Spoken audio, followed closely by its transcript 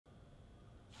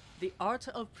the art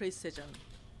of precision.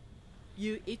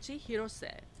 Yuichi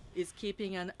Hirose is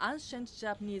keeping an ancient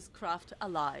Japanese craft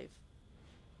alive.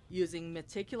 Using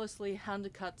meticulously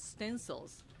hand-cut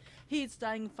stencils, he is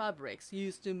dyeing fabrics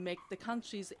used to make the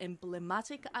country's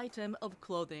emblematic item of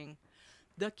clothing,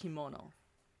 the kimono.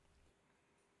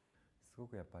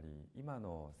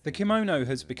 The kimono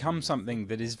has become something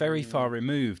that is very far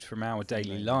removed from our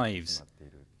daily lives,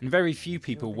 and very few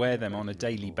people wear them on a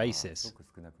daily basis.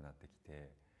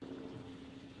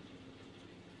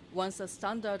 Once a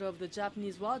standard of the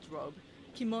Japanese wardrobe,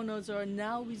 kimonos are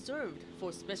now reserved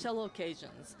for special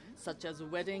occasions, such as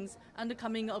weddings and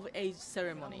coming-of-age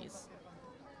ceremonies.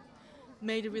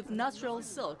 Made with natural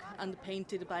silk and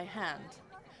painted by hand,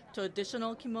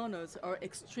 traditional kimonos are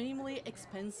extremely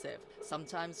expensive,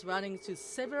 sometimes running to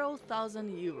several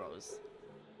thousand euros.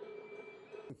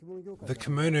 The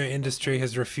kimono industry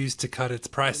has refused to cut its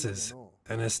prices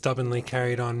and has stubbornly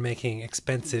carried on making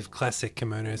expensive classic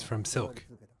kimonos from silk.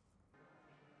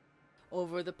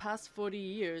 Over the past 40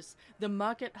 years, the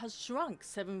market has shrunk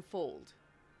sevenfold.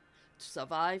 To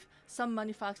survive, some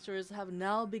manufacturers have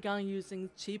now begun using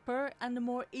cheaper and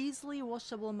more easily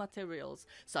washable materials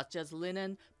such as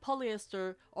linen,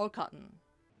 polyester, or cotton.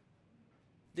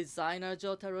 Designer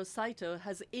Jotaro Saito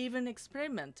has even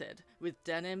experimented with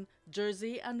denim,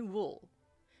 jersey, and wool.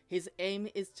 His aim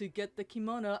is to get the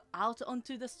kimono out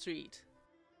onto the street.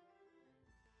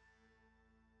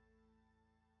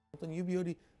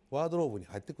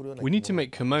 We need to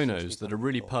make kimonos that are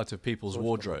really part of people's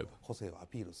wardrobe,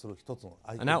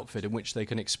 an outfit in which they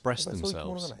can express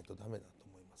themselves.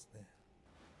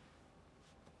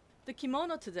 The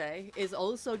kimono today is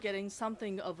also getting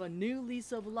something of a new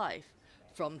lease of life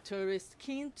from tourists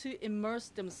keen to immerse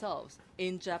themselves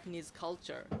in Japanese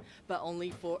culture, but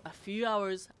only for a few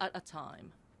hours at a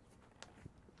time.